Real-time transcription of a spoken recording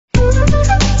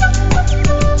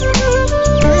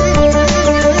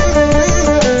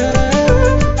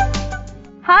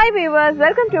viewers,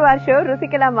 welcome to our show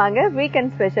Rusikalam Vanga weekend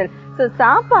special. So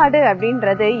சாப்பாடு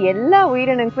அப்படின்றது எல்லா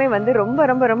உயிரினங்களுக்குமே வந்து ரொம்ப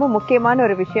ரொம்ப ரொம்ப முக்கியமான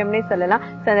ஒரு விஷயம்னே சொல்லலாம்.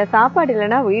 அந்த சாப்பாடு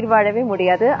இல்லைன்னா உயிர் வாழவே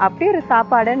முடியாது. அப்படி ஒரு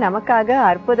சாப்பாடை நமக்காக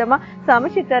அற்புதமா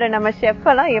சமைச்சு தர நம்ம ஷெஃப்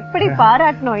எல்லாம் எப்படி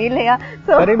பாராட்டணும் இல்லையா?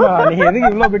 சரிமா, நீ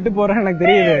எதுக்கு இவ்வளவு விட்டு போறேன்னு எனக்கு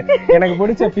தெரியுது. எனக்கு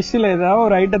பிடிச்ச ஃபிஷ்ல ஏதாவது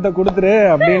ஒரு ஐட்டத்தை கொடுத்துரு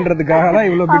அப்படின்றதுக்காக தான்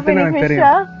இவ்வளவு விட்டு எனக்கு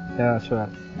தெரியும்.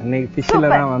 இன்னைக்கு ஃபிஷ்ல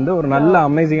தான் வந்து ஒரு நல்ல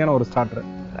அமேசிங்கான ஒரு ஸ்டார்டர்.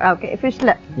 ஓகே,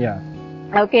 ஃபிஷ்ல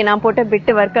ஓகே, நான் போட்ட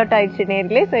பிட்டு ஒர்க் அவுட் ஆயிடுச்சு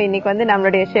நேர்களே. சோ இன்னைக்கு வந்து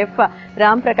நம்மளுடைய ஷெஃப்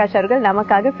ராம் பிரகாஷ் அவர்கள்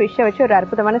நமக்காக ஃபிஷ்ஷை வச்சு ஒரு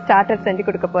அற்புதமான ஸ்டார்டர் செஞ்சு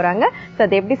கொடுக்க போறாங்க. சோ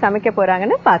அதை எப்படி சமைக்க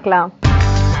போறாங்கன்னு பார்க்கலாம்.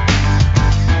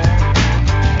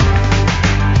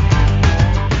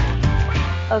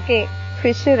 ஓகே,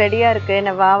 ஃபிஷ் ரெடியா இருக்கு.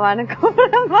 நான் வாவான்னு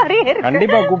கூப்பிடுற மாதிரியே இருக்கு.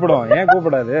 கண்டிப்பா கூப்பிடுவோம், ஏன்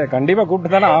கூப்பிடாது? கண்டிப்பா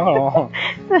கூப்பிட்டு தானே ஆகணும்.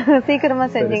 சீக்கிரமா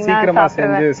செஞ்சீங்கன்னா சீக்கிரமா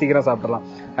செஞ்சு சீக்கிரம் சாப்பிடலாம்.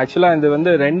 ஆக்சுவலா இது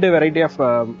வந்து ரெண்டு வெரைட்டி ஆஃப்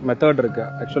மெத்தட் இருக்கு.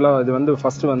 ஆக்சுவலா இது வந்து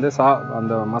ஃபர்ஸ்ட் வந்து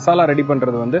அந்த மசாலா ரெடி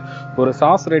பண்றது வந்து ஒரு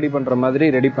சாஸ் ரெடி பண்ற மாதிரி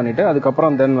ரெடி பண்ணிட்டு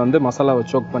அதுக்கப்புறம் தென் வந்து மசாலாவை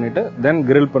சோக் பண்ணிட்டு தென்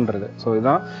கிரில் பண்றது. ஸோ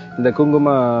இதுதான் இந்த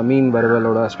குங்கும மீன்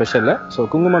வறுவலோட ஸ்பெஷல். ஸோ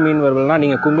குங்கும மீன் வறுவல்னா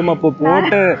நீங்க குங்குமப்பூ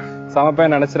போட்டு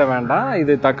சமைப்பேன் நினைச்சிட வேண்டாம்.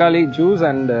 இது தக்காளி juice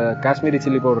and Kashmiri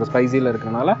chilli powder ஸ்பைசில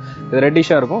இருக்கனால இது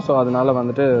ரெட்டிஷா இருக்கும். ஸோ அதனால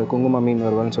வந்துட்டு குங்கும மீன்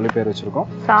வறுவல்னு சொல்லி பேர் வச்சிருக்கோம்.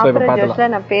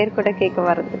 நான் பேர் கூட கேட்க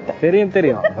வரது தெரியும்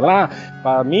தெரியும். அதெல்லாம்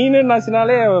மீன்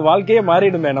நச்சுனாலே வாழ்க்கையே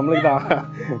மாறிடுமே நம்மளுக்கு தான்.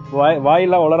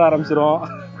 வாயெல்லாம் உளர ஆரம்பிச்சிரும்.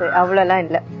 அவ்வளவுலாம்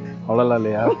இல்ல. அவ்வளவுலாம்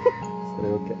இல்லையா?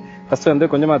 சரி, ஓகே. ஃபர்ஸ்ட் வந்து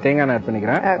கொஞ்சமா தேங்காய் எண்ணெய் ஆட்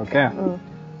பண்ணிக்கிறேன். ஓகே,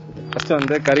 ஃபர்ஸ்ட்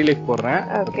வந்து கறி லீஃப் போடுறேன்.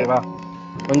 ஓகேவா?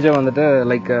 கொஞ்சம் வந்துட்டு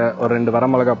லைக் ஒரு 2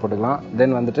 வரமிளகா போட்டுக்கலாம்.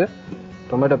 தென் வந்துட்டு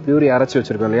டொமேட்டோ பியூரி அரைச்சி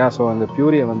வச்சிருக்கோம் இல்லையா? ஸோ அந்த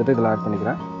பியூரியை வந்துட்டு இதில் ஆட்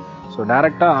பண்ணிக்கிறேன். ஸோ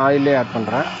டைரக்டா ஆயிலே ஆட்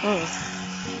பண்றேன்.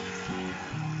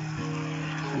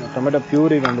 டொமேட்டோ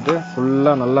பியூரி வந்துட்டு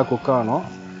ஃபுல்லா நல்லா குக் ஆகணும்.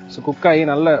 ஸோ குக் ஆகி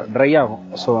நல்லா ட்ரை ஆகும்.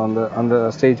 ஸோ அந்த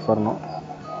ஸ்டேஜ் வரணும்.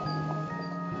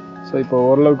 ஸோ இப்போ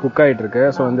ஓரளவுக்கு குக் ஆகிட்டு இருக்கு.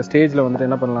 ஸோ இந்த ஸ்டேஜில் வந்துட்டு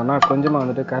என்ன பண்ணலாம்னா கொஞ்சமாக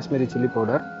வந்துட்டு காஷ்மீரி சில்லி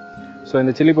பவுடர். ஸோ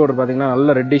இந்த சில்லி பவுடர் பார்த்தீங்கன்னா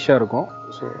நல்ல ரெட்டிஷாக இருக்கும்.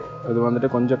 ஸோ இது வந்துட்டு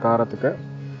கொஞ்சம் காரத்துக்கு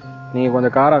நீங்கள்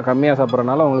கொஞ்சம் காரம் கம்மியாக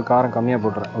சாப்பிட்றதுனால உங்களுக்கு காரம் கம்மியாக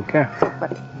போட்டுறேன். ஓகே,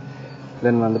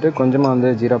 தென் வந்துட்டு கொஞ்சமாக வந்து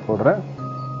ஜீரா போடுறேன்.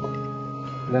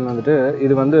 தென் வந்துட்டு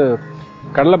இது வந்து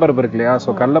கடலைப்பருப்பு இருக்கு இல்லையா? ஸோ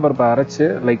கடலைப்பருப்பை அரைச்சு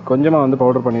லைக் கொஞ்சமாக வந்து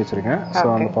பவுடர் பண்ணி வச்சிருக்கேன். ஸோ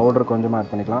அந்த பவுடர் கொஞ்சமாக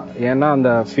ஆட் பண்ணிக்கலாம். ஏன்னா அந்த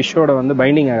ஃபிஷ்ஷோட வந்து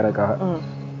பைண்டிங் ஆகிறதுக்காக.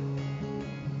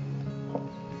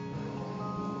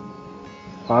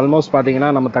 ஆல்மோஸ்ட் பார்த்தீங்கன்னா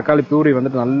நம்ம தக்காளி பியூரி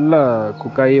வந்துட்டு நல்லா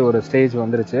குக் ஆகி ஒரு ஸ்டேஜ்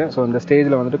வந்துருச்சு. ஸோ இந்த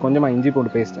ஸ்டேஜில் வந்துட்டு கொஞ்சமாக இஞ்சி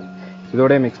பூண்டு பேஸ்ட்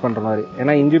இதோடய மிக்ஸ் பண்ணுற மாதிரி.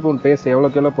 ஏன்னா இஞ்சி பூண்டு பேஸ்ட்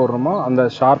எவ்வளோக்கு எவ்வளோ போடுறோமோ அந்த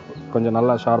ஷார்ப் கொஞ்சம்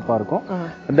நல்லா ஷார்ப்பாக இருக்கும்.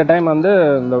 இந்த டைம் வந்து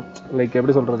இந்த லைக்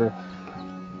எப்படி சொல்கிறது,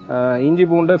 இஞ்சி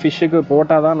பூண்டு ஃபிஷ்ஷுக்கு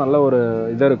போட்டால் தான் நல்ல ஒரு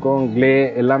இது இருக்கும், க்ளே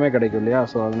எல்லாமே கிடைக்கும் இல்லையா?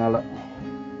 ஸோ அதனால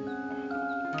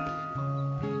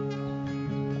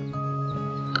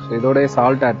இதோடய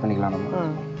சால்ட் ஆட் பண்ணிக்கலாம்.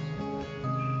 நம்ம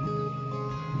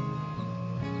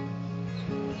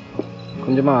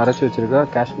கொஞ்சமா அரைச்சி வச்சிருக்க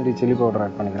காஷ்மீரி சில்லி பவுடர்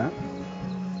ஆட் பண்ணிக்கிறேன்.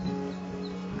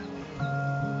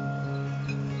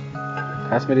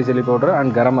 Kashmiri chilli powder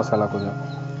and garam masala கொஞ்சம்.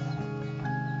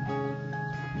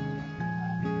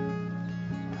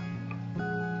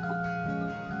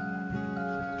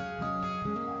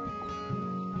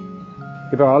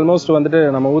 இப்போ ஆல்மோஸ்ட் வந்துட்டு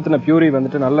நம்ம ஊத்தின பியூரி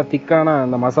வந்துட்டு நல்ல திக்கான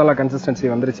அந்த மசாலா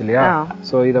கன்சிஸ்டன்சி வந்துருச்சு இல்லையா?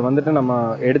 ஸோ இதை வந்துட்டு நம்ம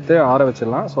எடுத்து ஆற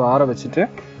வச்சிடலாம். ஸோ ஆற வச்சுட்டு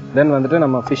தென் வந்துட்டு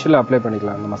நம்ம ஃபிஷ்ல அப்ளை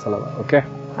பண்ணிக்கலாம் இந்த மசாலாவை. Okay,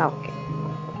 okay.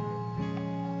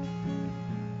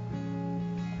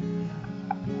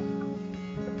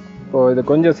 இப்போ இது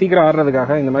கொஞ்சம் சீக்கிரம்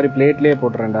ஆடுறதுக்காக இந்த மாதிரி பிளேட்லயே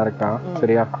போட்டுறேன் டைரக்டா.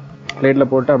 சரியா? பிளேட்ல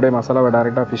போட்டு அப்படியே மசாலாவை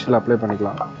டைரக்டா ஃபிஷ்ல அப்ளை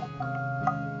பண்ணிக்கலாம்.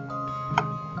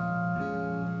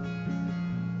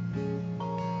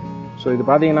 ஸோ இது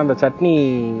பார்த்தீங்கன்னா இந்த சட்னி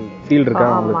ஃபீல் இருக்கா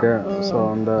உங்களுக்கு? ஸோ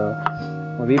அந்த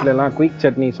வீட்டில எல்லாம் குயிக்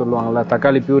சட்னி சொல்லுவாங்கல்ல,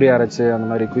 தக்காளி பியூரி அரைச்சு அந்த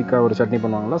மாதிரி குயிக்காக ஒரு சட்னி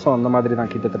பண்ணுவாங்கல்ல. ஸோ அந்த மாதிரி தான்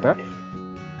கிட்டத்தட்ட.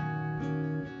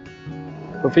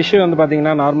 இப்போ ஃபிஷ் வந்து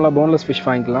பார்த்தீங்கன்னா நார்மலாக போன்லெஸ் ஃபிஷ்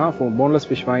வாங்கிக்கலாம். போன்லெஸ்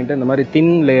ஃபிஷ் வாங்கிட்டு இந்த மாதிரி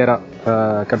தின் லேயராக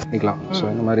கட் பண்ணிக்கலாம். ஸோ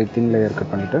இந்த மாதிரி தின் லேயர்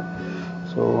கட் பண்ணிவிட்டு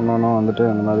ஸோ ஒன்று வந்துட்டு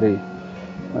அந்த மாதிரி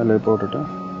அதில் போட்டுட்டு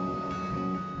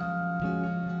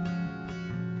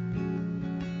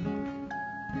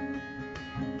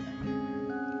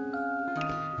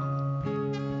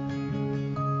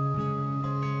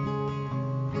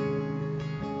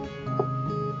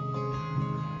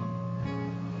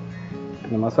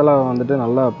இந்த மசாலாவை வந்துட்டு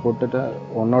நல்லா போட்டுட்டு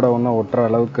ஒன்னோட ஒன்று ஒட்டுற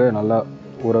அளவுக்கு நல்லா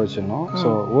ஊற வச்சிடணும். ஸோ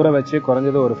ஊற வச்சு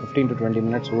குறைஞ்சது ஒரு 15 to 20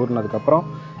 மினிட்ஸ் ஊறினதுக்கப்புறம்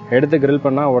எடுத்து கிரில்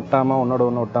பண்ணால் ஒட்டாமல் ஒன்னோட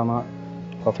ஒன்று ஒட்டாமல்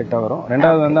பர்ஃபெக்டாக வரும்.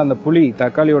 ரெண்டாவது வந்து அந்த புளி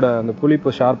தக்காளியோட அந்த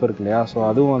புளிப்பு ஷார்ப் இருக்கு இல்லையா? ஸோ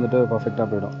அதுவும் வந்துட்டு பர்ஃபெக்டாக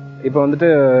போயிடும். இப்போ வந்துட்டு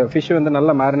ஃபிஷ் வந்து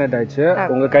நல்லா மேரினேட் ஆயிடுச்சு.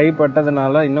 உங்க கை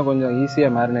பட்டதுனால இன்னும் கொஞ்சம் ஈஸியா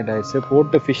மேரினேட் ஆயிடுச்சு.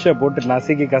 போட்டு ஃபிஷ்ஷை போட்டு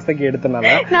நசுக்கி கசக்கி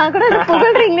எடுத்தனால நான் கூட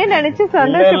புகழ்றீங்களே நினைச்சு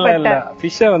சந்தோஷப்பட்டேன்.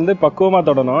 ஃபிஷ்ஷை வந்து பக்குவமா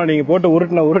தொடணும். நீங்க போட்டு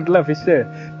உருட்டுல ஃபிஷ்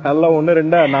நல்லா 1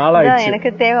 2 4 ஆயிடுச்சு.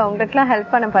 எனக்கு தேவை உங்களுக்குலாம்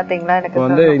ஹெல்ப் பண்ண பாத்தீங்களா. எனக்கு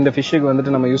வந்து இந்த ஃபிஷ்ஷுக்கு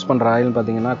வந்துட்டு நம்ம யூஸ் பண்ற ஆயில்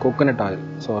பாத்தீங்கன்னா கோகோனட் ஆயில்.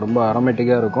 ஸோ ரொம்ப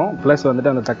அரோமேட்டிக்கா இருக்கும். பிளஸ்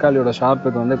வந்துட்டு அந்த தக்காளியோட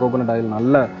ஷார்ப்புக்கு வந்து கோகோனட் ஆயில்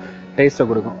நல்ல டேஸ்ட்டை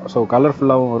கொடுக்கும். ஸோ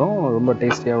கலர்ஃபுல்லாகவும் வரும், ரொம்ப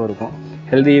டேஸ்டியாகவும் இருக்கும்,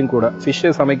 ஹெல்தியும் கூட.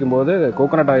 ஃபிஷ்ஷு சமைக்கும் போது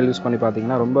கோகோனட் ஆயில் யூஸ் பண்ணி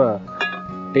பார்த்தீங்கன்னா ரொம்ப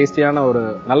டேஸ்டியான ஒரு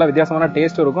நல்ல வித்தியாசமான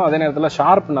டேஸ்ட்டும் இருக்கும். அதே நேரத்தில்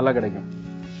ஷார்ப் நல்லா கிடைக்கும்.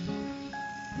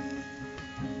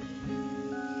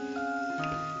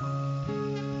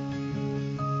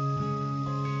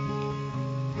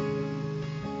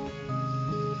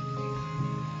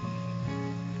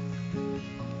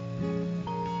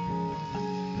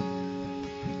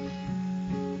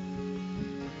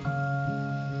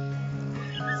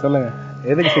 சொல்லுங்க,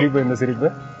 எதுக்கு சிரிப்பு? இந்த சிரிப்பு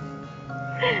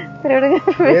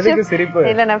எதுக்கு சிரிப்பு?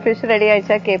 இல்ல நான் ஃபிஷ் ரெடி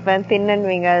ஆயிடுச்சா கேட்பேன்,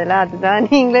 தின்னன்வீங்க அதெல்லாம், அதுதான்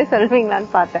நீங்களே சொல்வீங்களான்னு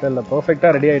பார்த்தேன். இல்ல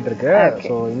பெர்ஃபெக்ட்டா ரெடி ஆயிட்டு இருக்கு.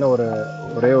 ஸோ இன்னும்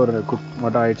ஒரே ஒரு குக்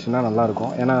மட்டும் ஆயிடுச்சுன்னா நல்லா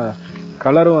இருக்கும். ஏன்னா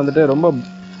கலரும் வந்துட்டு ரொம்ப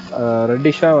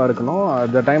ரெட்டிஷா இருக்கணும்.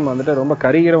 அந்த டைம் வந்துட்டு ரொம்ப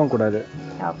கரிகிறவும் கூடாது.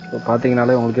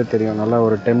 பாத்தீங்கன்னாலே உங்களுக்கே தெரியும், நல்லா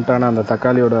ஒரு டெம்டான அந்த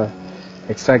தக்காளியோட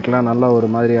எக்ஸ்ட்ராக்ட்லாம் நல்லா ஒரு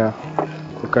மாதிரியா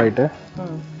குக் ஆயிட்டு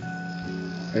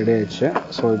ரெடி ஆயிடுச்சு.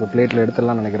 ஸோ இப்போ பிளேட்ல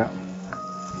எடுத்துடலாம் நினைக்கிறேன்.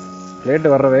 பிளேட்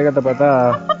வர்ற வேகத்தை பார்த்தா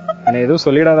என்னை எதுவும்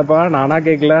சொல்லிடாதப்பா, நானா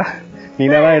கேட்கல,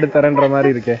 நீதான் எடுத்துறேன்ற மாதிரி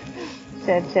இருக்கே.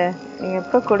 சரி சரி, நீங்க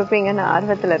எப்ப கொடுப்பீங்கன்னு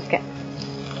ஆர்வத்துல இருக்கேன்.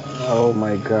 Oh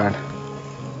my God.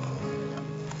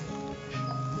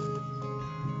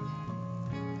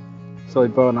 ஸோ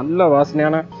இப்போ நல்ல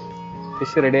வாசனையான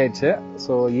ஃபிஷ் ரெடி ஆயிடுச்சு.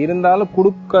 ஸோ இருந்தாலும்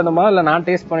கொடுக்கணுமா இல்லை நான்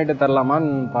டேஸ்ட் பண்ணிட்டு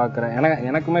தரலாமான்னு பார்க்குறேன்.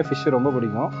 எனக்குமே ஃபிஷ் ரொம்ப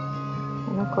பிடிக்கும்.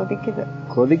 கொதிக்குது,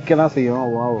 கொதிக்கலாம் செய்யும்.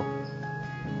 வாவ்,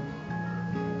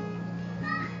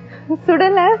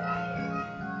 சுடல.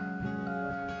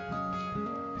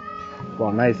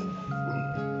 நைஸ்.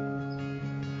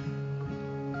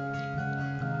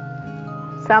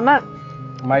 செம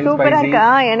சூப்பரா இருக்கா.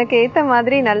 எனக்கு ஏத்த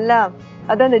மாதிரி நல்லா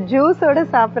அது அந்த ஜூஸோட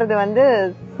சாப்பிடுறது வந்து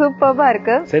சூப்பரா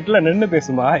இருக்கு. செட்ல நின்னு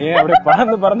பேசுமா, ஏன் அப்படியே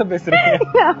பறந்து பேசுறீங்க?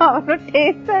 அவ்வளவு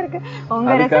டேஸ்டா இருக்கு.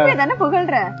 உங்க ரெசிபி தானே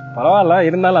புகழ்றேன். பரவாயில்ல,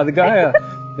 இருந்தாலும் அதுக்காக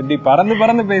இப்படி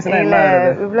பறந்து பேசுனா என்ன?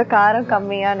 இவ்வளவு காரம்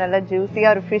கம்மியா நல்லா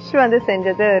ஜூசியா ஒரு ஃபிஷ் வந்து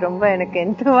செஞ்சது ரொம்ப எனக்கு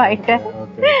என்ஜாய்ட்டேன்.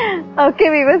 ஓகே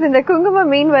வீவர்ஸ், இந்த குங்கும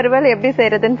மீன் வறுவல் எப்படி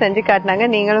செய்யறதுன்னு செஞ்சு காட்டினாங்க.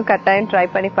 நீங்களும் கட்டாயம் ட்ரை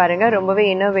பண்ணி பாருங்க. ரொம்பவே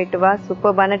இன்னோவேட்டிவா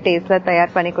சூப்பர்பான டேஸ்ட்ல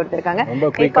தயார் பண்ணி கொடுத்திருக்காங்க.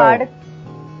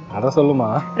 அத சொல்லுமா,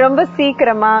 ரொம்ப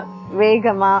சீக்கிரமா,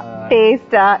 வேகமா,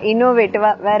 டேஸ்டா,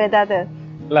 இன்னோவேட்டிவா வேற ஏதாவது?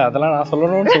 இல்ல அதெல்லாம் நான்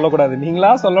சொல்லணும்னு சொல்லக்கூடாது,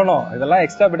 நீங்களா சொல்லணும். இதெல்லாம்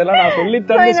எக்ஸ்ட்ரா பிட் எல்லாம் நான் சொல்லி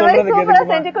தரேன் சொல்றதுக்கு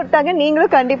எதுக்கு செஞ்சு கொடுத்தாங்க.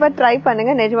 நீங்களும் கண்டிப்பா ட்ரை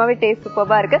பண்ணுங்க, நிஜமாவே டேஸ்ட்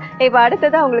சூப்பரா இருக்கு. இப்ப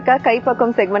அடுத்ததா உங்களுக்கு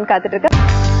கைப்பக்கம் செக்மெண்ட் காத்துட்டு இருக்கு.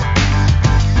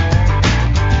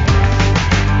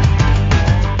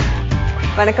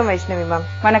 வணக்கம் வைஷ்ணவி மேம்.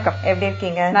 வணக்கம், எப்படி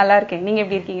இருக்கீங்க? நல்லா இருக்கேன், நீங்க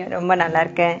எப்படி இருக்கீங்க? ரொம்ப நல்லா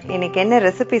இருக்கேன். இன்னைக்கு என்ன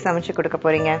ரெசிபி சமைச்சு கொடுக்க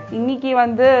போறீங்க? இன்னைக்கு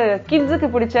வந்து கிட்ஸுக்கு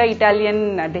பிடிச்ச இட்டாலியன்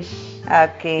டிஷ்.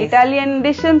 ஓகே, இட்டாலியன்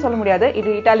டிஷ்னு சொல்ல முடியாது,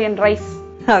 இது இட்டாலியன் ரைஸ்.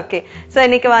 ஓகே, சோ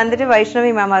இன்னைக்கு வந்துட்டு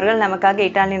வைஷ்ணவி மேம் அவர்கள் நமக்காக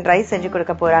இட்டாலியன் ரைஸ் செஞ்சு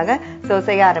கொடுக்க போறாங்க. சோ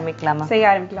செய்ய ஆரம்பிக்கலாமா?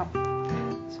 செய்ய ஆரம்பிக்கலாம்.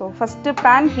 ஸோ ஃபர்ஸ்ட்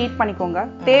பேன் ஹீட் பண்ணிக்கோங்க.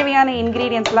 தேவையான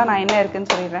இன்கிரீடியன்ஸ்லாம் நான் என்ன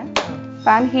இருக்குன்னு சொல்லிடுறேன்.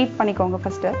 பேன் ஹீட் பண்ணிக்கோங்க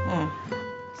ஃபர்ஸ்ட்.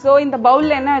 ஸோ இந்த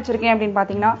பவுலில் என்ன வச்சிருக்கேன் அப்படின்னு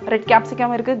பார்த்தீங்கன்னா, ரெட்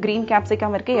கேப்சிகம் இருக்கு, கிரீன்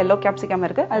கேப்சிகம் இருக்கு, எல்லோ கேப்சிகம்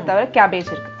இருக்கு, அது தவிர கேபேஜ்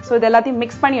இருக்கு. ஸோ இது எல்லாத்தையும்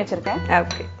மிக்ஸ் பண்ணி வச்சிருக்கேன்.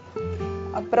 ஓகே,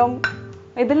 அப்புறம்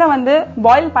இதுல வந்து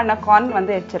பாயில் பண்ண கார்ன்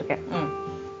வந்து வச்சிருக்கேன்.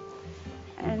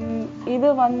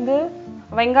 இது வந்து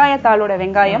வெங்காயத்தாளோட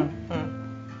வெங்காயம்,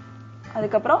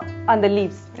 அதுக்கப்புறம் அந்த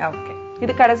லீவ்ஸ். ஓகே,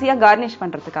 இது கடைசியா கார்னிஷ்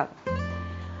பண்றதுக்காக.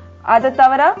 அதை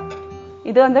தவிர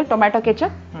இது வந்து டொமேட்டோ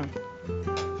கெச்சப்,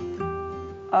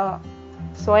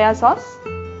 சோயா சாஸ்.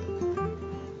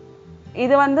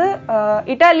 இது வந்து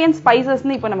இட்டாலியன்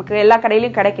ஸ்பைசஸ்னு இப்போ நமக்கு எல்லா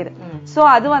கடையிலயும் கிடைக்குது. ஸோ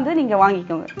அது வந்து நீங்க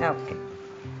வாங்கிக்கோங்க. ஓகே,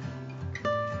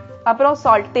 அப்புறம்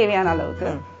சால்ட் தேவையான அளவுக்கு.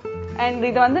 அண்ட்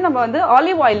இது வந்து நம்ம வந்து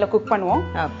ஆலிவ் ஆயில்ல குக் பண்ணுவோம்.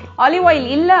 ஓகே, ஆலிவ் ஆயில்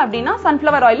இல்ல அப்படின்னா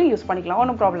சன்ஃபிளவர் ஆயிலும் யூஸ் பண்ணிக்கலாம்,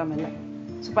 ஒன்றும் ப்ராப்ளம் இல்லை.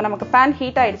 இப்போ நமக்கு பேன்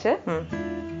ஹீட் ஆயிடுச்சு.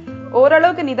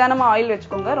 ஓரளவுக்கு நிதானமா ஆயில்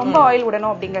வச்சுக்கோங்க, ரொம்ப ஆயில்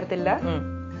விடணும் அப்படிங்கறது இல்ல.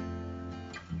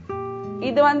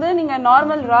 இது வந்து நீங்க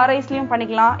நார்மல் ரா ரைஸ்லயும்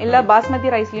பண்ணிக்கலாம், இல்ல பாஸ்மதி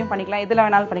ரைஸ்லயும் பண்ணிக்கலாம், எதுல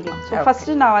வேணாலும் பண்ணிக்கலாம். ஸோ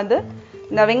ஃபர்ஸ்ட் நான் வந்து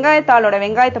இந்த வெங்காயத்தாளோட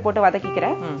வெங்காயத்தை போட்டு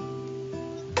வதக்கிக்கிறேன்.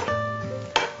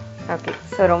 ஓகே,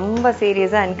 சோ ரொம்ப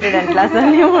சீரியஸா இன்கிரிடியன்ட்லாம்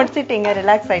சொல்லி முடிச்சிட்டீங்க,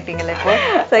 ரிலாக்ஸ் ஆயிட்டீங்கல இப்போ.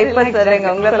 சோ இப்போ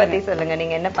சொல்லுங்க, உங்களை பத்தி சொல்லுங்க,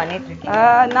 நீங்க என்ன பண்ணிட்டு இருக்கீங்க?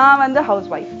 நான் வந்து ஹவுஸ்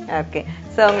வைஃப். ஓகே,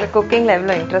 சோ உங்களுக்கு குக்கிங்ல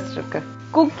எவ்வளவு இன்ட்ரெஸ்ட் இருக்கு?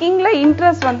 குக்கிங்ல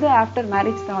இன்ட்ரெஸ்ட் வந்து ஆஃப்டர்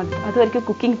மேரேஜ் தான் வந்து. அது வரைக்கும்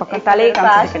குக்கிங் பக்கம் தலையை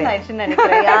காமிச்சிட்டு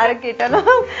நினைக்கிறேன். யாரு கேட்டாலும்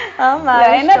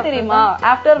என்ன தெரியுமா,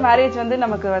 ஆஃப்டர் மேரேஜ் வந்து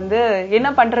நமக்கு வந்து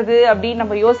என்ன பண்றது அப்படின்னு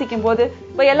நம்ம யோசிக்கும் போது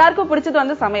இப்ப எல்லாருக்கும் பிடிச்சது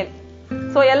வந்து சமையல்.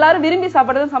 சோ எல்லாரும் விரும்பி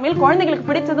சாப்பிடுறது சமையல். குழந்தைகளுக்கு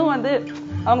பிடிச்சதும் வந்து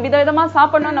அவங்க விதவிதமா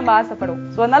சாப்பிடணும்னு நம்ம ஆசைப்படுவோம்.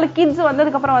 சோ அதனால கிட்ஸ்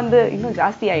வந்ததுக்கு அப்புறம் வந்து இன்னும்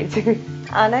ஜாஸ்தி ஆயிடுச்சு.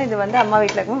 ஆனா இது வந்து அம்மா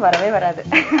வீட்டுல இருக்கும் வரவே வராது.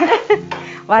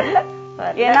 வரல.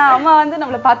 ஏன்னா அம்மா வந்து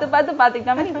நம்மள பார்த்து பார்த்து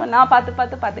பாத்துக்கிட்டாம இப்ப நான் பார்த்து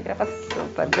பார்த்து பாத்துக்கிறேன்.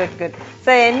 Super, good good.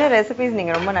 சோ என்ன ரெசிபிஸ்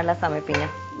நீங்க ரொம்ப நல்லா சமைப்பீங்க?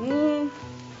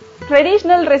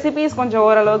 ட்ரெடிஷனல் ரெசிபிஸ் கொஞ்சம்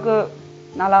ஓரளவுக்கு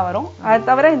நல்லா வரும். அது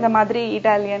தவிர இந்த மாதிரி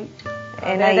இட்டாலியன்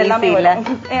எல்லாமே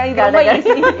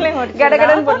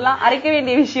கடகடன் போடலாம். அரைக்க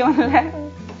வேண்டிய விஷயம் இல்ல.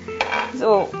 சோ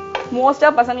மோஸ்டா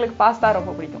பசங்களுக்கு பாஸ்தா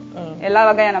ரொம்ப பிடிக்கும். எல்லா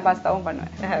வகையான பாஸ்தாவும்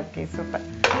பண்ணுவேன். Okay, super.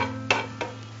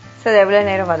 சோ எவ்வளவு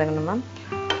நேரம் வதங்கணும் மேம்?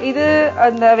 இது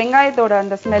அந்த வெங்காயத்தோட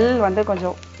அந்த ஸ்மெல் வந்து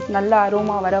கொஞ்சம் நல்ல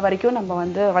அரோமா வர வரைக்கும் நம்ம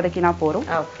வந்து வதக்கினா போறோம்.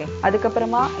 ஓகே.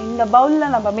 அதுக்கப்புறமா இந்த பவுல்ல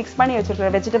நம்ம மிக்ஸ் பண்ணி வச்சிருக்கிற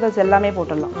வெஜிடபிள்ஸ் எல்லாமே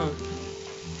போட்டுடலாம்.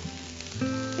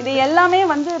 இது எல்லாமே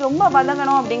வந்து ரொம்ப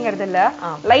வதங்கணும் அப்படிங்கறது இல்ல,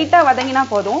 லைட்டா வதங்கினா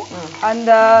போதும்.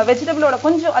 அந்த வெஜிடபிளோட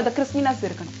கொஞ்சம் அந்த கிறிஸ்பினஸ்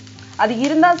இருக்கணும். அது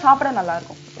இருந்தா சாப்பிட நல்லா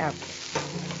இருக்கும்.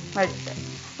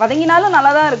 வதங்கினாலும்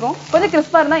நல்லாதான் இருக்கும், கொஞ்சம்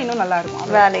கிறிஸ்பா இருந்தா இன்னும் நல்லா இருக்கும்.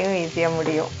 வேலையும் ஈஸியா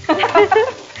முடியும்.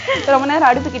 ரொம்ப நேரம்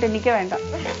அடுப்புக்கிட்ட நிக்க வேண்டாம்.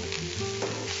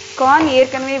 கார்ன்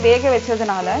ஏற்கனவே வேக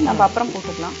வச்சதுனால நம்ம அப்புறம்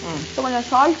போட்டுக்கலாம். கொஞ்சம்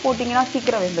சால்ட் போட்டீங்கன்னா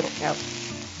சீக்கிரம் வெந்துடும்.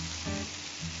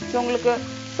 உங்களுக்கு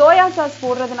சோயா சாஸ்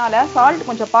போடுறதுனால சால்ட்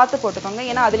கொஞ்சம் பார்த்து போட்டுக்கோங்க,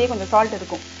 ஏன்னா அதுலயே கொஞ்சம் சால்ட்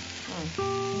இருக்கும்.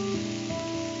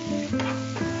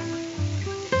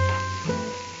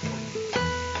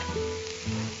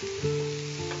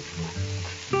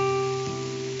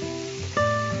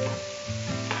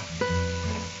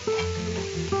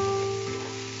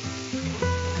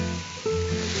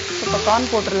 இப்போ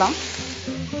கார்ன் போட்டுடலாம்.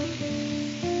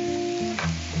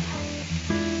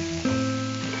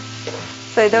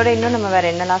 இதோட இன்னும் நம்ம வேற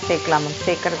என்னெல்லாம் சேர்க்கலாம்?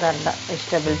 சேர்க்கறதா இருந்தா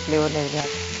வெஜிடபிள்ஸ்லயோ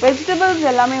வெஜிடபிள்ஸ்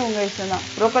எல்லாமே உங்க இஷ்டம் தான்.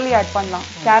 ப்ரோக்கோலி ஆட் பண்ணலாம்,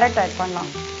 கேரட் ஆட் பண்ணலாம்.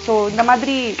 ஸோ இந்த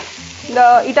மாதிரி இந்த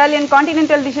இட்டாலியன்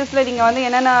கான்டினென்டல் டிஷஸ்ல நீங்க வந்து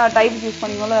என்னென்ன டைப்ஸ் யூஸ்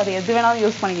பண்ணீங்களோ அது எது வேணாலும்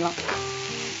யூஸ் பண்ணிக்கலாம்.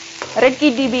 ரெட்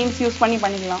கிட்னி பீன்ஸ் யூஸ்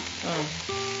பண்ணிக்கலாம்.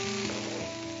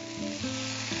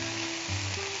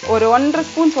 ஒரு 1.5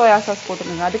 ஸ்பூன் சோயா சாஸ்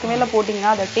போட்டுக்கோங்க. அதுக்கு மேல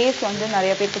போட்டீங்கன்னா அந்த டேஸ்ட் வந்து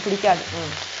நிறைய பேருக்கு பிடிக்காது.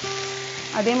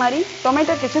 அதே மாதிரி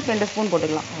டொமேட்டோ கெச்சப் 2 ஸ்பூன்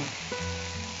போட்டுக்கலாம்.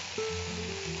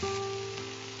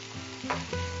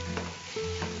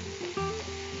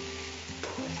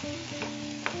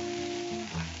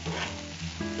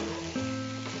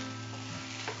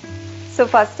 ஸோ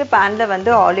ஃபர்ஸ்ட் பேன்ல வந்து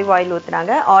ஆலிவ் ஆயில்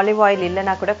ஊத்துனாங்க. ஆலிவ் ஆயில்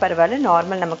இல்லைன்னா கூட பரவாயில்ல,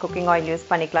 நார்மல் நம்ம குக்கிங் ஆயில் யூஸ்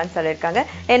பண்ணிக்கலாம்னு சொல்லியிருக்காங்க.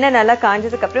 எண்ணெய் நல்லா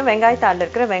காஞ்சதுக்கு அப்புறம் வெங்காயத்தாளில்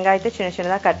இருக்கிற வெங்காயத்தை சின்ன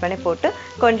சின்னதாக கட் பண்ணி போட்டு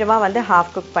கொஞ்சமா வந்து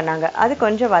ஹாஃப் குக் பண்ணாங்க. அது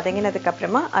கொஞ்சம் வதங்கினதுக்கு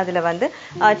அப்புறமா அதுல வந்து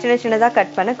சின்ன சின்னதாக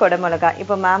கட் பண்ண குடமிளகாய்,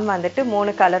 இப்போ மேம் வந்துட்டு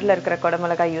 3 கலர்ல இருக்கிற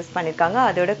குடமிளகாய் யூஸ் பண்ணியிருக்காங்க.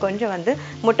 அதோட கொஞ்சம் வந்து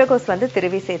முட்டைக்கோஸ் வந்து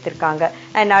திருவி சேர்த்திருக்காங்க.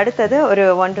 அண்ட் அடுத்தது ஒரு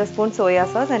 1.5 spoon soya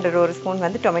sauce and 1 spoon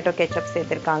வந்து டொமேட்டோ கெச்சப்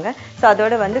சேர்த்திருக்காங்க. ஸோ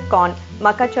அதோட வந்து கார்ன்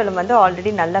மக்காச்சோளம் வந்து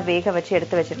ஆல்ரெடி நல்லா வேக வச்சு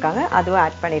எடுத்து வச்சிருக்காங்க, அதுவும்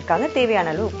ஆட் பண்ணிருக்காங்க. தேவையான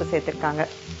அளவு உப்பு சேர்த்திருக்காங்க.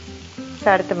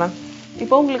 அடுத்து மேம்,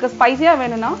 இப்போ உங்களுக்கு ஸ்பைசியா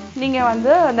வேணும்னா நீங்க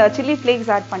வந்து அந்த சில்லி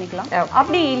ஃபிளேக்ஸ் ஆட் பண்ணிக்கலாம்.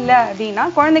 அப்படி இல்ல அப்படின்னா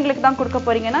குழந்தைங்களுக்கு தான் கொடுக்க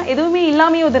போறீங்கன்னா எதுவுமே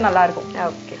இல்லாமயே இது நல்லா இருக்கும்.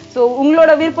 ஓகே. ஸோ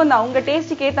உங்களோட விருப்பம் தான், உங்க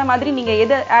டேஸ்ட்டுக்கு ஏற்ற மாதிரி நீங்க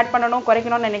எதை ஆட் பண்ணணும்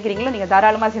குறைக்கணும்னு நினைக்கிறீங்களோ நீங்க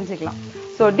தாராளமா செஞ்சுக்கலாம்.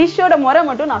 ஸோ டிஷ்ஷோட முறை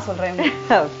மட்டும் நான் சொல்றேன்.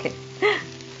 ஓகே.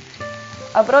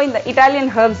 அப்புறம் இந்த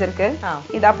இட்டாலியன் ஹெர்ப்ஸ் இருக்கு,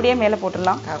 இது அப்படியே மேல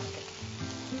போட்டுடலாம்.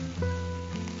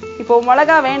 இப்போ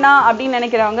மிளகா வேணாம் அப்படின்னு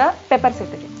நினைக்கிறவங்க பெப்பர்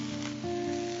சேர்த்துக்கலாம்.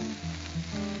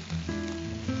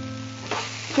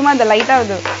 சும்மா இந்த லைட்டா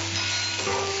இது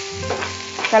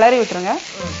கிளறி விட்டுருங்க.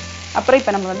 அப்புறம்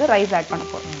இப்ப நம்ம வந்து ரைஸ் ஆட் பண்ண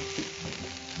போறோம்.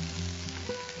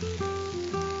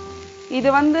 இது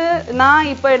வந்து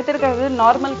நான் இப்ப எடுத்திருக்கிறது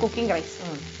நார்மல் குக்கிங் ரைஸ்.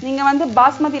 நீங்க வந்து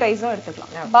பாஸ்மதி ரைஸும்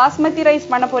எடுத்துக்கலாம். பாஸ்மதி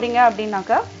ரைஸ் பண்ண போறீங்க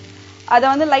அப்படின்னாக்கா அதை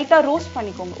வந்து லைட்டா ரோஸ்ட்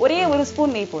பண்ணிக்கோங்க. ஒரே 1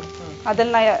 ஸ்பூன் நெய் போடும்.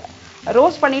 அதில்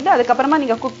ரோஸ்ட் பண்ணிட்டு அதுக்கப்புறமா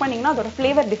நீங்க குக் பண்ணீங்கன்னா அதோட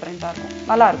ஃபிளேவர் டிஃபரெண்டா இருக்கும்,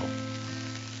 நல்லா இருக்கும்.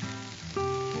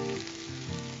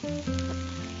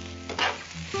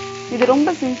 இது ரொம்ப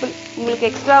சிம்பிள். உங்களுக்கு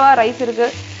எக்ஸ்ட்ராவா ரைஸ் இருக்கு,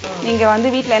 நீங்க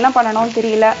வந்து வீட்ல என்ன பண்ணணும்னு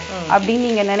தெரியல அப்படின்னு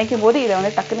நீங்க நினைக்கும் போது இதை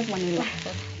வந்து டக்குன்னு பண்ணிடலாம்.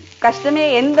 கஷ்டமே,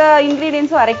 எந்த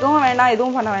இன்கிரீடியன்ஸும் அரைக்கவும் வேண்டாம்,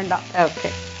 எதுவும் பண்ண வேண்டாம்.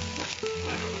 ஓகே.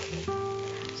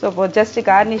 ஸோ இப்போ ஜஸ்ட்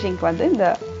கார்னிஷிங்க்கு வந்து இந்த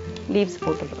லீவ்ஸ்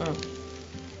போட்டுருக்கோம்.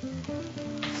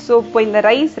 ஸோ இப்போ இந்த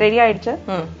ரைஸ் ரெடி ஆயிடுச்சு.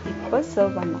 இப்போ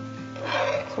சர்வ் பண்ணலாம்.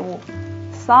 ஸோ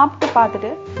சாப்பிட்டு பார்த்துட்டு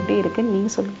எப்படி இருக்குன்னு நீங்க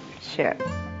சொல்லுங்க. ஷூர்.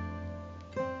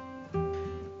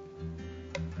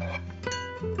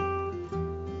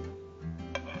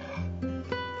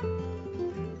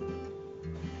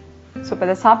 ஸோ இப்போ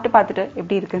இதை சாப்பிட்டு பார்த்துட்டு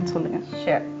எப்படி இருக்குன்னு சொல்லுங்க.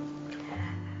 ஷூர்.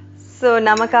 ஸோ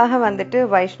நமக்காக வந்துட்டு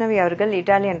வைஷ்ணவி அவர்கள்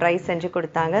இட்டாலியன் ரைஸ் செஞ்சு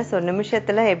கொடுத்தாங்க. ஸோ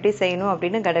நிமிஷத்துல எப்படி செய்யணும்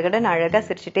அப்படின்னு கடகடன் அழகா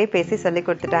சிரிச்சுட்டே பேசி சொல்லி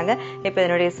கொடுத்துட்டாங்க. இப்போ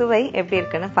என்னுடைய சுவை எப்படி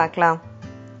இருக்குன்னு பார்க்கலாம்.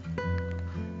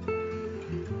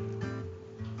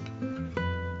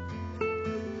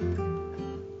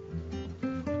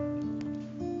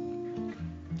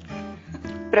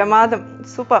 பிரமாதம்,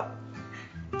 சூப்பர்.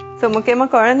 ஸோ முக்கியமா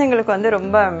குழந்தைங்களுக்கு வந்து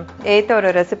ரொம்ப ஏத்த ஒரு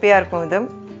ரெசிபியா இருக்கும் இது.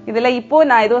 இதுல இப்போ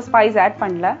நான் ஏதோ ஸ்பைஸ் ஆட்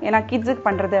பண்ணல, ஏன்னா கிட்ஸுக்கு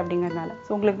பண்றது அப்படிங்கறதுனால. ஸோ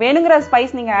உங்களுக்கு வேணுங்கிற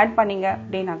ஸ்பைஸ் நீங்க ஆட் பண்ணீங்க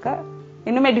அப்படின்னாக்கா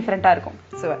இன்னுமே டிஃபரெண்டா இருக்கும்.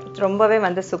 ரொம்பவே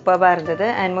வந்து சூப்பர்பா இருந்தது.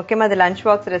 அண்ட் முக்கியமா அது லஞ்ச்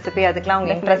பாக்ஸ் ரெசிபி, அதுக்கெல்லாம்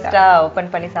அவங்க இன்ட்ரெஸ்டா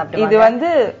ஓபன் பண்ணி சாப்பிடுவாங்க. இது வந்து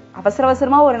அவசர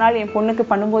அவசரமா ஒரு நாள் என் பொண்ணுக்கு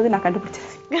பண்ணும்போது நான்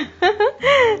கண்டுபிடிச்சேன்.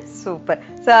 சூப்பர்.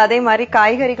 சோ அதே மாதிரி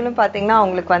காய்கறிகளும் பாத்தீங்கன்னா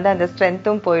அவங்களுக்கு வந்து அந்த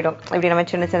ஸ்ட்ரென்த்தும் போயிடும். இப்படி நம்ம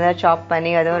சின்ன சின்னதா சாப்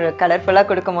பண்ணி அதை ஒரு கலர்ஃபுல்லா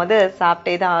கொடுக்கும் போது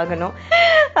சாப்பிட்டே தான் ஆகணும்.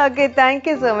 Okay,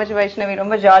 thank you so much Vaishnavi.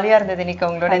 ரொம்ப ஜாலியா இருந்தது இன்னைக்கு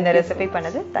உங்களோட இந்த ரெசிபி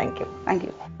பண்ணது. தேங்க்யூ.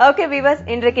 ஓகே வியூவர்ஸ்,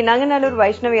 இன்றைக்கு நங்கநல்லூர்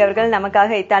வைஷ்ணவி அவர்கள்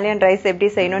நமக்காக இத்தாலியன் ரைஸ் எப்படி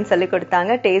செய்யணும்னு சொல்லி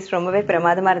கொடுத்தாங்க. டேஸ்ட் ரொம்பவே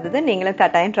பிரமாதமா இருந்தது. நீங்களும்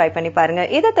கட்டாயம் ட்ரை பண்ணி பாருங்க.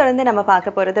 இதை தொடர்ந்து நம்ம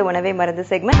பார்க்க போறது உணவே மருந்து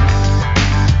செக்மெண்ட்.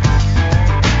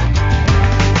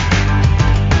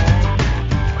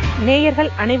 நேயர்கள்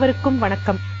அனைவருக்கும்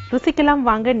வணக்கம். ருசிக்கலாம்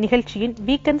வாங்க நிகழ்ச்சியின்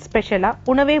வீக்கெண்ட் ஸ்பெஷலா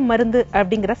உணவே மருந்து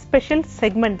அப்படிங்கிற ஸ்பெஷல்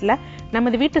செக்மெண்ட்ல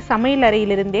நமது வீட்டு சமையல்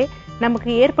அறையிலிருந்தே நமக்கு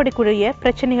ஏற்படக்கூடிய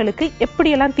பிரச்சனைகளுக்கு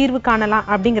எப்படியெல்லாம் தீர்வு காணலாம்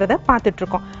அப்படிங்கறத பார்த்துட்டு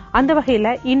இருக்கோம். அந்த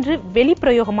வகையில இன்று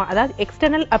வெளிப்பிரயோகமா, அதாவது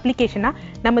எக்ஸ்டர்னல் அப்ளிகேஷனா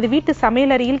நமது வீட்டு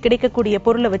சமையல் அறையில் கிடைக்கக்கூடிய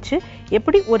பொருளை வச்சு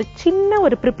எப்படி ஒரு சின்ன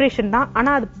ஒரு ப்ரிப்பரேஷன் தான்,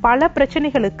 ஆனா அது பல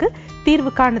பிரச்சனைகளுக்கு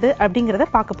தீர்வு காணுது அப்படிங்கறத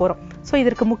பார்க்க போறோம். ஸோ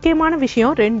இதற்கு முக்கியமான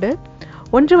விஷயம் ரெண்டு.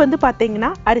 ஒன்று வந்து பாத்தீங்கன்னா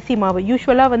அரிசி மாவு.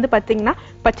 யூஸ்வலா வந்து பாத்தீங்கன்னா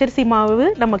பச்சரிசி மாவு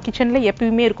நம்ம கிச்சன்ல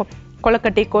எப்பயுமே இருக்கும்.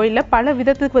 கொலக்கட்டைக்கோ இல்ல பல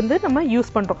விதத்துக்கு வந்து நம்ம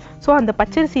யூஸ் பண்றோம். ஸோ அந்த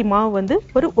பச்சரிசி மாவு வந்து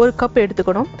ஒரு கப்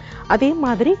எடுத்துக்கணும். அதே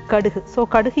மாதிரி கடுகு. ஸோ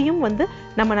கடுகையும் வந்து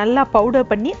நம்ம நல்லா பவுடர்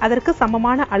பண்ணி அதற்கு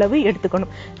சமமான அளவு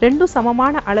எடுத்துக்கணும். ரெண்டும்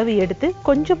சமமான அளவு எடுத்து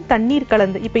கொஞ்சம் தண்ணீர்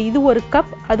கலந்து, இப்ப இது ஒரு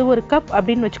கப் அது ஒரு கப்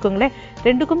அப்படின்னு வச்சுக்கோங்களேன்.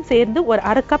 ரெண்டுக்கும் சேர்ந்து ஒரு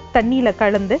அரை கப் தண்ணியில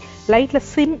கலந்து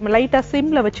லைட்டா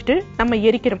சிம்ல வச்சுட்டு நம்ம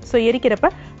எரிக்கிறோம். ஸோ எரிக்கிறப்ப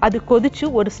அது கொதிச்சு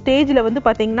ஒரு ஸ்டேஜ்ல வந்து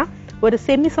பாத்தீங்கன்னா ஒரு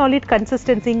செமி சாலிட்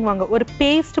கன்சிஸ்டன்சிங்குவாங்க, ஒரு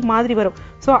பேஸ்ட் மாதிரி வரும்.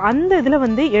 ஸோ அந்த இதுல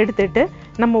வந்து எடுத்துட்டு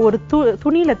நம்ம ஒரு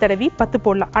துணியில தடவி பத்து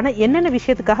போடலாம். ஆனா என்னென்ன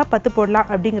விஷயத்துக்காக பத்து போடலாம்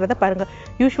அப்படிங்கிறத பாருங்க.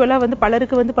 யூஸ்வலா வந்து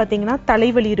பலருக்கு வந்து பாத்தீங்கன்னா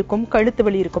தலைவலி இருக்கும், கழுத்து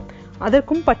வலி இருக்கும்,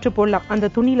 அதற்கும் பற்று போடலாம்.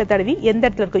 அந்த துணியில தடவி எந்த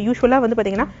இடத்துல இருக்கும், யூஸ்வலா வந்து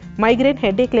பாத்தீங்கன்னா மைக்ரைன்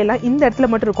ஹெட்டேக்ல எல்லாம் இந்த இடத்துல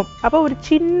மட்டும் இருக்கும். அப்ப ஒரு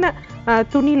சின்ன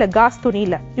துணியில, காஸ்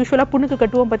துணியில, யூஸ்வலா புண்ணுக்கு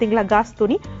கட்டுவோம் பாத்தீங்களா, காஸ்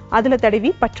துணி, அதுல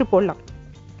தடவி பற்று போடலாம்.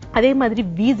 அதே மாதிரி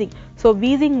வீசிங். ஸோ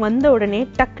வீசிங் வந்த உடனே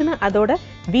டக்குன்னு அதோட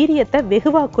வீரியத்தை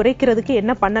வெகுவா குறைக்கிறதுக்கு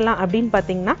என்ன பண்ணலாம் அப்படின்னு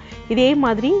பாத்தீங்கன்னா, இதே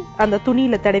மாதிரி அந்த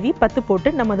துணியில தடவி பத்து போட்டு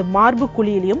நம்ம அந்த மார்பு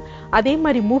குழியிலையும், அதே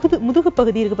மாதிரி முதுகு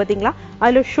பகுதி இருக்கு பாத்தீங்களா,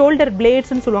 அதுல ஷோல்டர்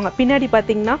பிளேட்ஸ்ன்னு சொல்லுவாங்க, பின்னாடி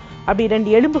பாத்தீங்கன்னா அப்படி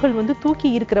ரெண்டு எலும்புகள் வந்து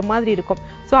தூக்கி இருக்கிற மாதிரி இருக்கும்.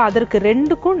 ஸோ அதற்கு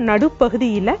ரெண்டுக்கும்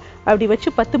நடுப்பகுதியில அப்படி வச்சு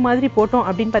பத்து மாதிரி போட்டோம்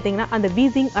அப்படின்னு பாத்தீங்கன்னா அந்த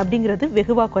வீசிங் அப்படிங்கிறது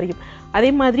வெகுவா குறையும்.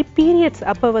 அதே மாதிரி பீரியட்ஸ்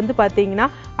அப்ப வந்து பாத்தீங்கன்னா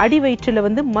அடி வயிற்றுல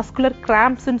வந்து மஸ்குலர்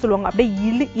கிராம்ப்ஸ்ன்னு சொல்லுவாங்க,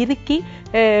 அப்படியே இறுக்கி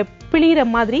பிழிகிற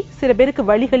மாதிரி சில பேருக்கு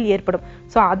வலிகள் ஏற்படும்.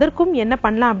 ஸோ அதற்கும் என்ன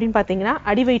பண்ணலாம் அப்படின்னு பாத்தீங்கன்னா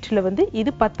அடி வயிற்றுல வந்து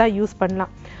இது பத்தா யூஸ்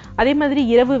பண்ணலாம். அதே மாதிரி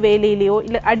இரவு வேலையிலயோ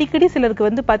இல்ல அடிக்கடி சிலருக்கு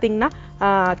வந்து பாத்தீங்கன்னா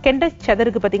கெண்டை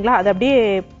சதருக்கு பாத்தீங்களா, அது அப்படியே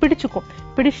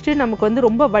பிடிச்சிட்டு நமக்கு வந்து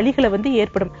ரொம்ப வலிகளை வந்து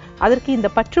ஏற்படும். அதற்கு இந்த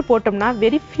பற்று போட்டோம்னா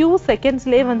வெரி ஃபியூ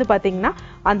செகண்ட்ஸ்லயே வந்து பாத்தீங்கன்னா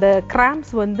அந்த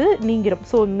கிராம்ப்ஸ் வந்து நீங்கிரும்.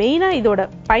 ஸோ மெயினா இதோட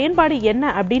பயன்பாடு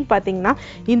என்ன அப்படின்னு பாத்தீங்கன்னா,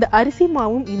 இந்த அரிசி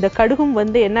மாவும் இந்த கடுகும்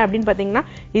வந்து என்ன அப்படின்னு பாத்தீங்கன்னா,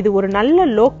 இது ஒரு நல்ல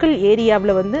லோக்கல்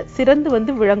ஏரியாவில் வந்து சிறந்து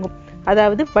வந்து விளங்கும்.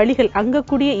 அதாவது வலிகள் அங்க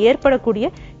ஏற்படக்கூடிய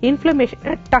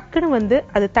இன்ஃப்ளமேஷன் டக்குன்னு வந்து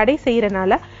அது தடை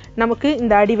செய்யறனால நமக்கு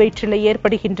இந்த அடி வயிற்றுல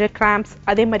ஏற்படுகின்ற கிராம்ப்ஸ்,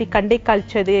 அதே மாதிரி கண்டைக்கால்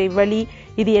சதை வலி,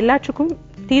 இது எல்லாத்துக்கும்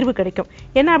தீர்வு கிடைக்கும்.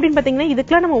 என்ன அப்படின்னு பாத்தீங்கன்னா,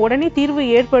 இதுக்கெல்லாம் நம்ம உடனே தீர்வு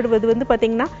ஏற்படுவது வந்து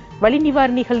பாத்தீங்கன்னா வலி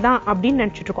நிவாரணிகள் தான் அப்படின்னு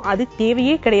நினைச்சிட்டு இருக்கோம். அது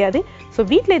தேவையே கிடையாது. ஸோ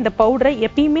வீட்டுல இந்த பவுடரை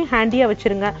எப்பயுமே ஹேண்டியா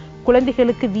வச்சிருங்க.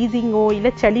 குழந்தைகளுக்கு வீசிங்கோ இல்ல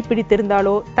சளி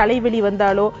பிடித்திருந்தாலோ, தலைவலி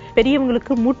வந்தாலோ,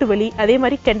 பெரியவங்களுக்கு மூட்டு வலி, அதே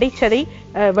மாதிரி கெண்டைச்சதை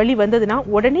வலி வந்ததுன்னா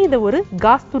உடனே இதை ஒரு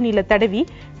காஸ் துணியில தடவி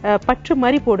பற்று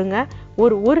மாதிரி போடுங்க.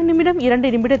 ஒரு நிமிடம் 2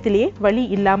 நிமிடத்திலேயே வலி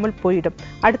இல்லாமல் போயிடும்.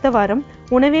 அடுத்த வாரம்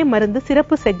உணவே மருந்து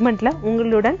சிறப்பு செக்மெண்ட்ல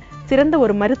உங்களுடன் சிறந்த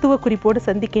ஒரு மருத்துவ குறிப்போடு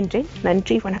சந்திக்கின்றேன்.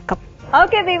 நன்றி, வணக்கம்.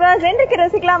 ஓகே வியூவர்ஸ், இன்றைக்கு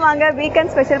ருசிக்கலாம் வாங்க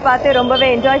வீக்கெண்ட் ஸ்பெஷல் பார்த்து ரொம்பவே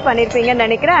என்ஜாய் பண்ணிருப்பீங்கன்னு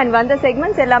நினைக்கிறேன். அண்ட் வந்த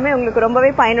செக்மெண்ட்ஸ் எல்லாமே உங்களுக்கு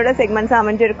ரொம்பவே பயனுள்ள செக்மெண்ட்ஸ்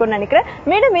அமைஞ்சிருக்கும்னு நினைக்கிறேன்.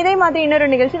 மேலும் இதே மாதிரி இன்னொரு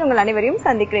நிகழ்ச்சியில் உங்கள் அனைவரையும்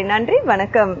சந்திக்கிறேன். நன்றி,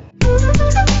 வணக்கம்.